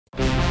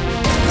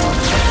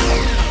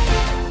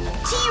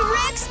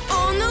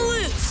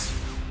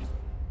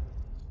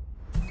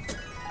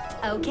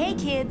Okay,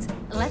 kids,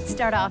 let's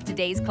start off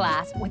today's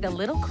class with a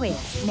little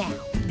quiz. Now,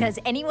 does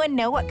anyone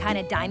know what kind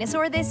of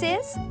dinosaur this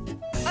is?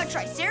 A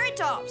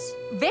triceratops.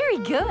 Very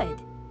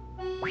good.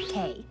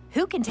 Okay,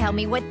 who can tell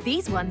me what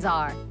these ones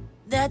are?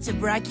 That's a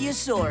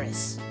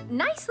brachiosaurus.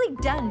 Nicely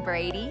done,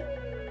 Brady.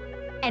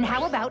 And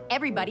how about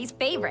everybody's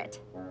favorite?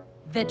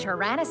 The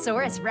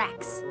Tyrannosaurus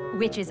Rex,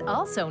 which is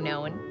also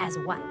known as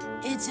what?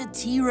 It's a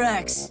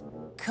T-Rex.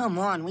 Come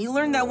on, we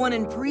learned that one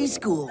in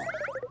preschool.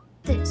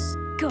 This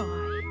guy.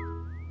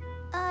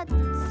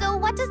 So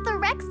what does the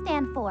Rex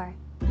stand for?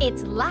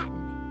 It's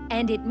Latin,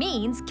 and it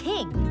means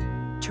king.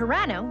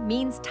 Tyranno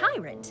means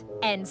tyrant,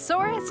 and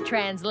saurus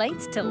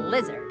translates to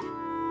lizard.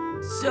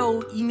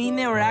 So, you mean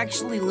they were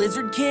actually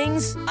lizard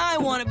kings? I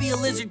want to be a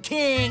lizard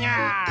king!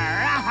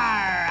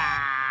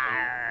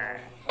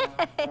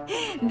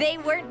 They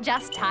weren't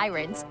just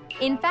tyrants.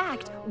 In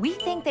fact, we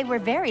think they were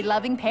very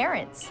loving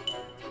parents.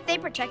 They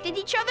protected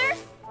each other?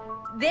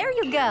 There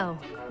you go.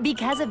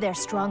 Because of their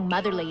strong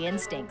motherly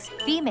instincts,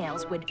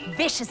 females would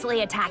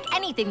viciously attack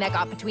anything that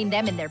got between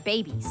them and their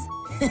babies.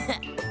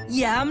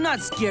 Yeah, I'm not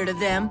scared of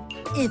them.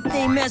 If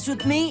they mess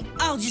with me,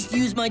 I'll just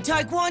use my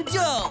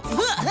taekwondo!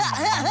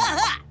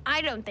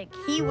 I don't think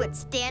he would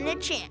stand a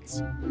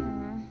chance.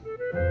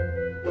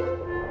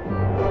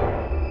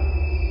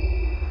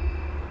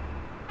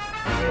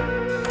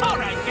 All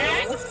right,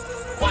 gang.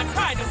 What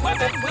kind of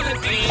weapon will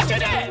it be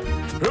today?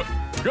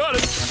 Got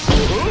it.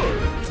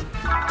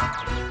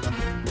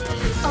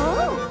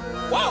 Oh!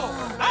 Whoa,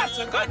 that's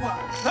a good one.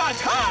 The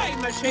time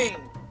machine.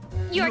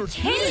 You're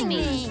kidding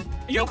me!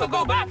 You could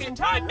go back in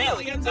time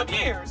millions of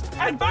years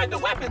and find the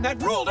weapon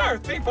that ruled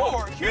Earth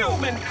before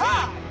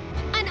humankind.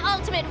 An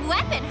ultimate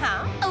weapon,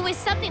 huh? Oh, with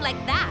something like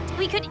that,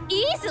 we could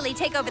easily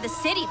take over the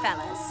city,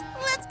 fellas.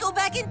 Let's go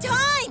back in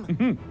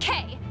time!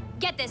 Okay,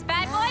 get this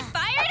bad boy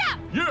fired up!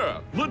 Yeah,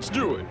 let's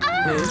do it.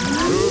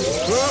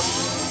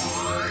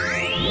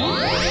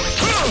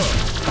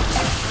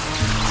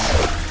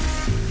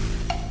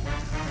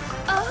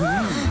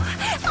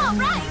 All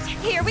right,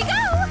 here we go!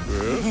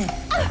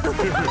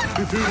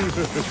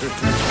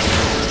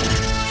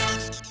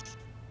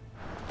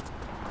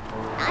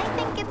 I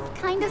think it's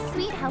kind of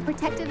sweet how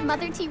protective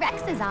Mother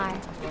T-Rexes are.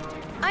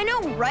 I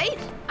know, right?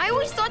 I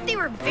always thought they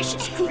were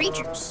vicious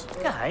creatures.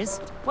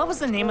 Guys, what was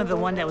the name of the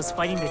one that was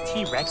fighting the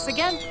T-Rex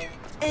again?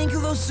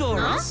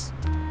 Ankylosaurus.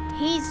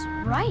 He's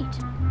right.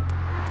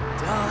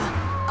 Duh,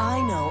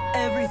 I know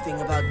everything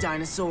about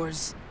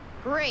dinosaurs.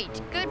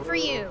 Great, good for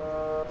you.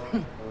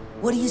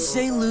 What do you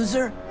say,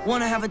 loser?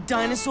 Want to have a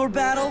dinosaur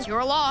battle? It's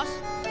your loss.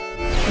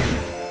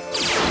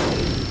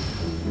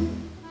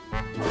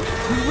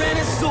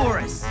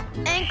 Tyrannosaurus!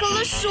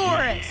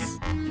 Ankylosaurus.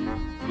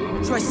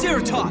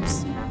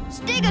 Triceratops!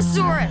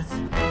 Stegosaurus.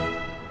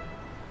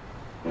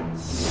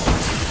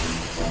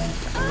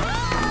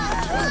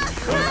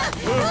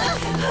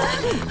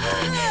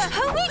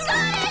 We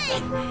got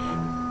it!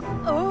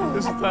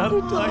 Is that a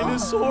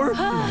dinosaur?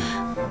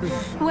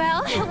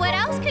 Well, what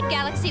else could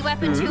Galaxy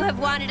Weapon 2 have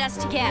wanted us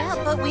to get?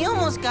 Yeah, but we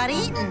almost got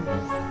eaten.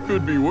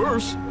 Could be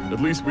worse.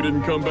 At least we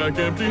didn't come back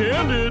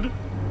empty-handed.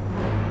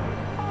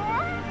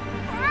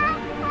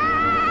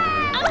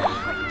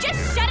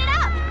 Just shut it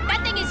up!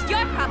 That thing is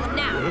your problem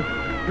now.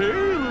 Hey,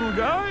 little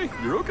guy,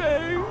 you're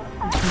okay.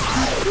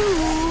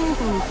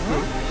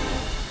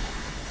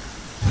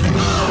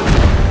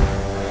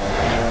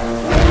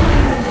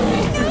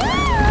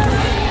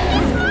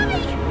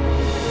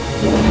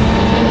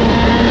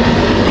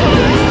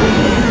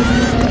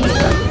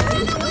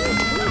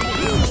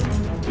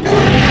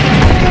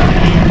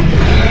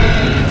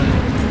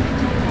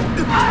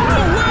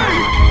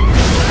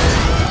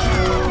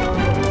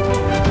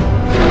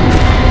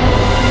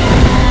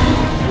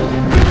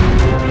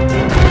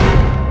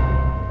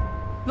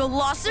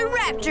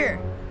 Velociraptor.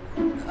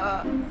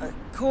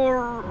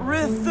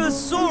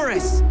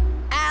 Corythosaurus.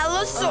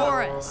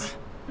 Allosaurus.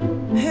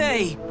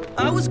 Hey,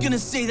 I was gonna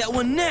say that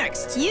one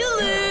next. You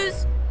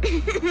lose.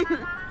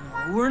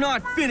 We're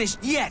not finished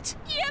yet.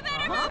 You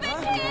better move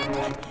it, kid!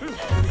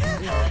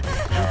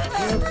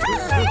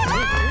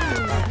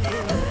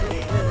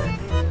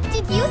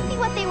 Did you see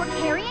what they were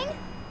carrying?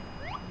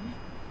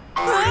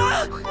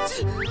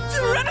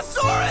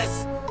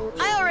 Tyrannosaurus!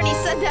 I already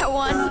said that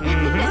one.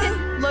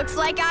 Looks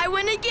like I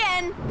win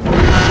again.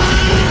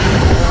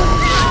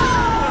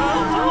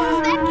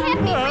 That can't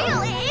be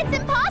real. It's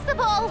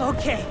impossible.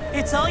 Okay,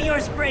 it's all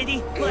yours,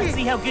 Brady. Let's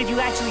see how good you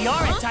actually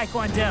are at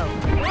Taekwondo.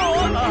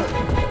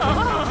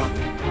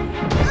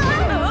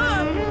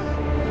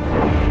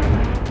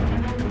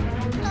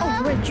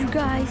 All right, you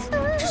guys.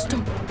 Just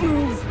don't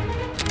move.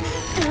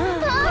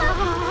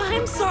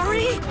 I'm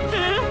sorry.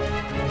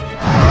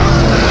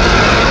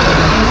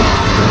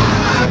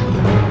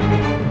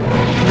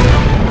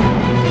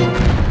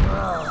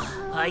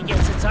 I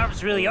guess its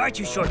arms really are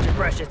too short to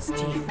brush its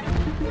teeth.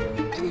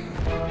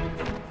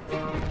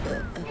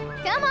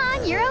 Come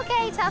on, you're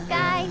okay, tough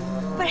guy.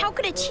 But how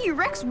could a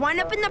T-Rex wind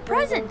up in the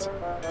present?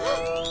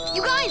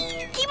 You guys,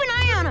 keep an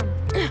eye on him.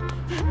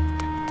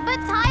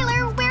 But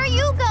Tyler, where are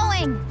you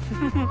going?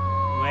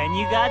 When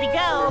you gotta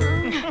go.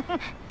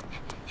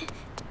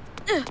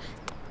 Okay,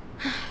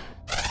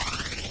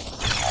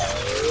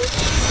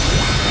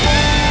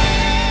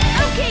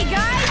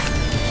 guys!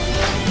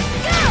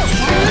 Go!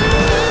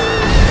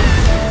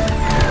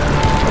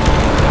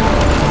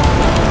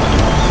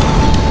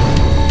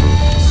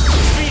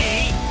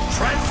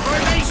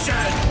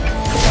 Transformation!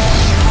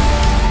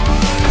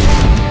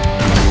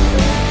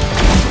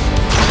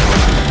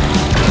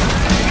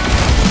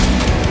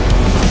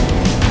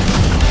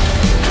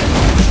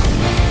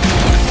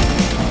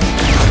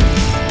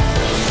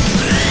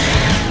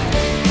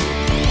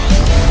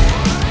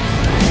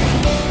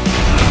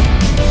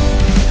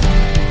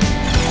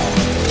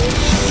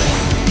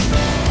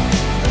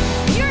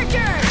 Your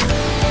turn!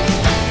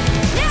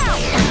 Now!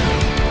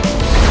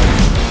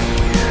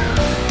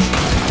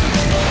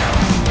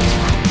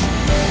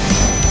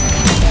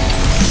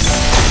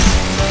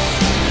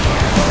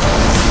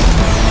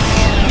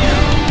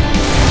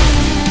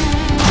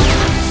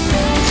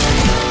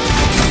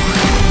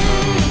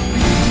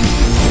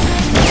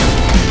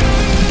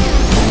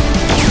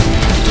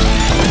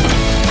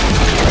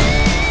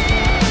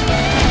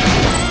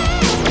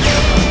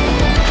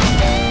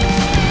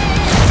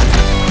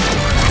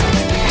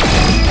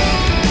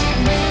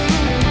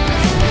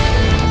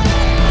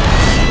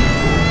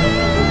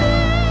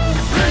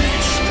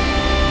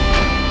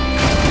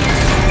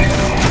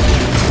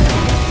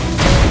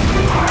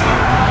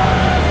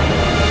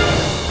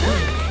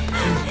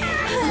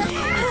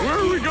 Where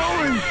are we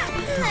going?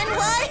 And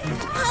why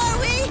are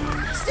we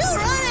still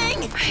running?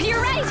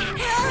 You're right.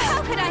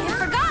 How could I have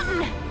forgotten?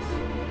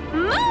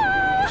 Moo!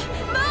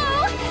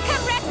 Moo!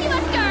 Come rescue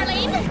us,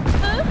 darling!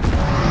 Huh?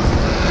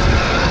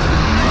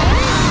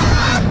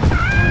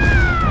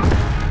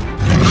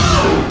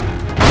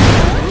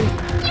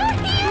 You're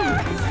here!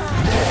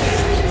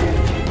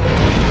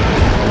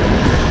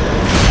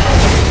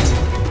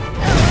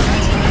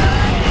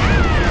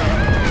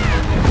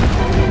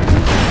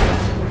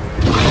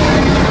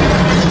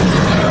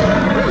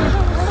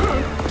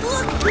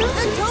 Look,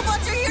 the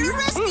Tobots are here to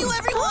rescue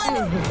everyone!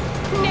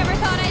 Never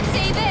thought I'd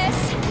say this,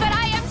 but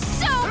I am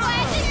so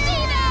glad to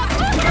see them!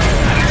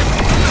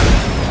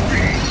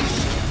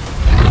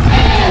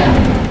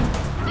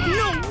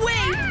 No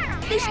way!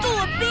 They stole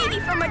a baby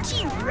from a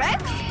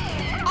T-Rex?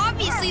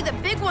 Obviously, the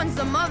big one's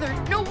the mother.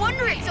 No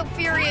wonder it's so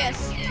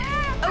furious.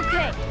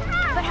 Okay,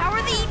 but how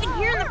are they even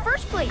here in the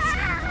first place?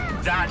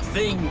 That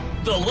thing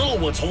the little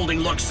one's holding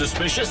looks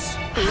suspicious.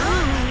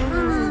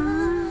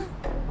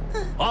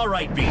 All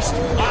right, Beast.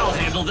 I'll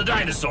handle the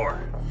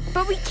dinosaur.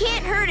 But we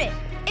can't hurt it.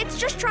 It's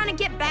just trying to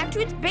get back to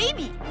its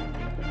baby.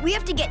 We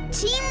have to get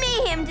Team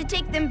Mayhem to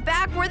take them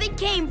back where they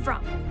came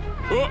from.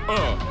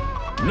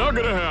 Not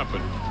gonna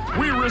happen.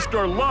 We risked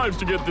our lives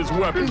to get this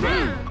weapon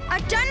back. A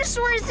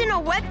dinosaur isn't a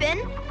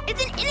weapon.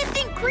 It's an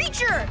innocent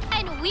creature.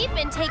 And we've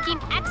been taking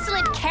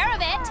excellent care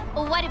of it.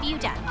 What have you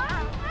done?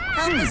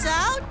 Help us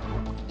out?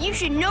 You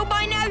should know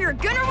by now you're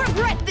gonna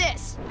regret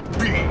this.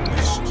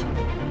 Beast!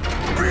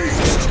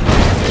 Beast!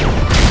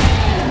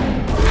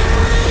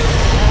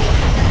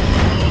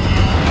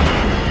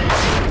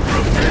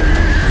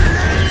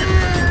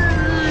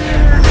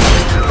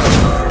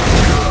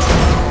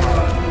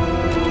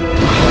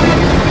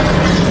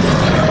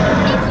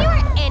 If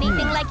you're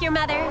anything like your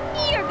mother,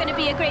 you're gonna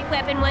be a great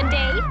weapon one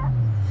day.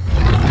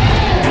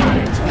 Got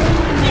it!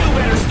 You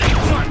better stay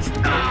put!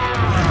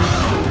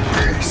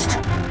 Beast!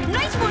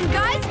 Nice one,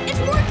 guys. It's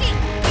working.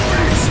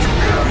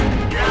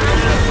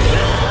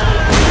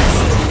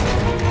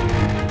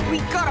 We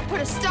gotta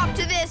put a stop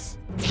to this.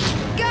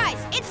 Guys,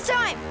 it's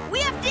time. We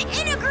have to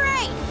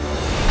integrate.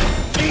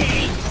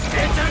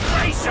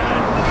 Integration!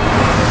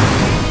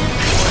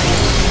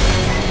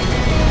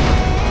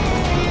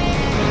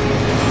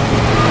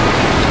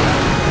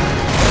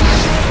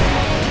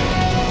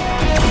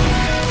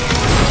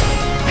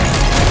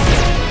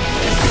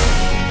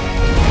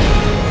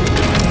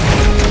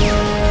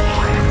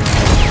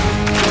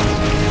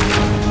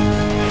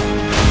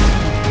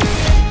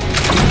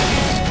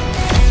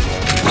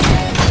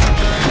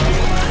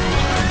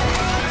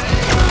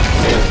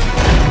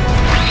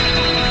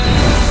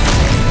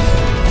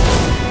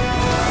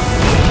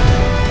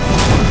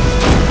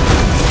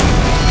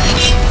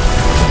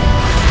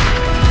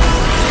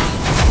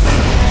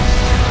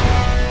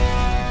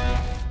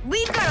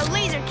 We've got a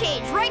laser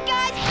cage, right,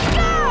 guys?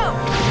 Go!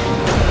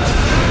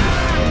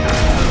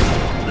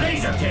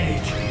 Laser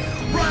cage!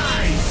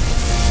 Rise!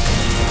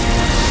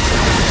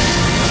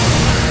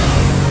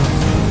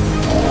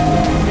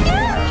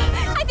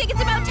 I think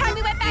it's about time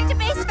we went back to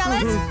base,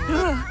 fellas.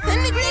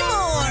 Couldn't agree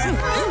more!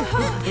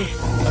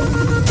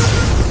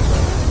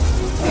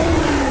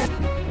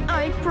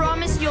 I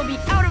promise you'll be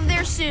out of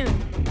there soon.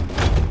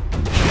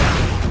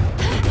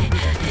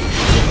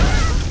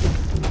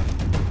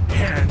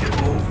 Hand it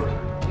over.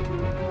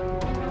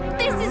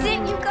 This is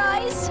it, you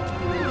guys.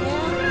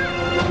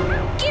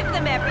 Give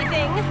them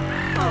everything.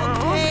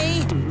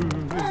 Okay.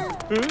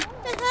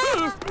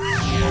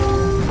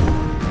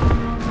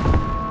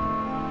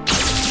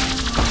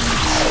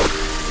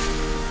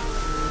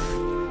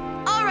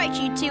 All right,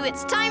 you two,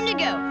 it's time to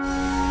go.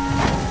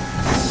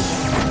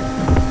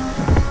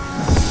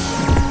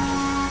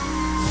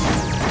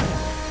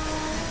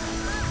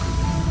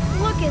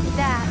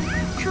 that.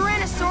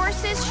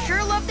 Tyrannosauruses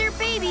sure love their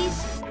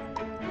babies.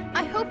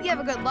 I hope you have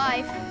a good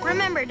life.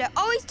 Remember to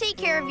always take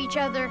care of each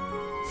other.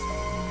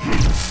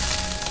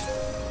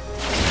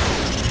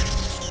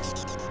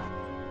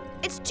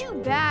 It's too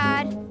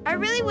bad. I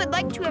really would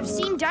like to have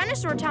seen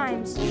dinosaur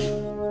times.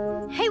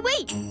 Hey,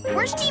 wait!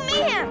 Where's Team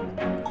Mayhem?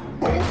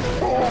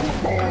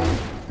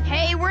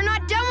 Hey, we're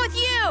not done with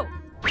you!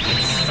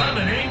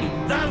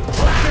 Summoning the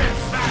Planet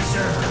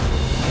Smasher!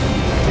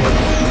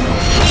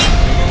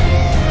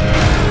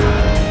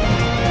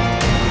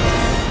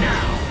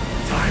 Now,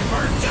 time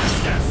for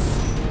justice!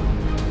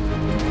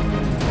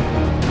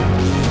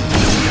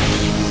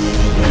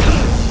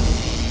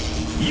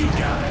 You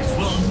guys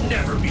will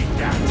never beat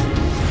that!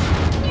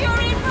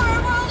 You're in for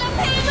a world of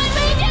pain when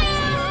we do!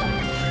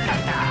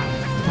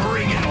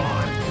 Bring it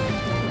on!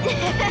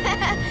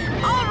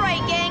 All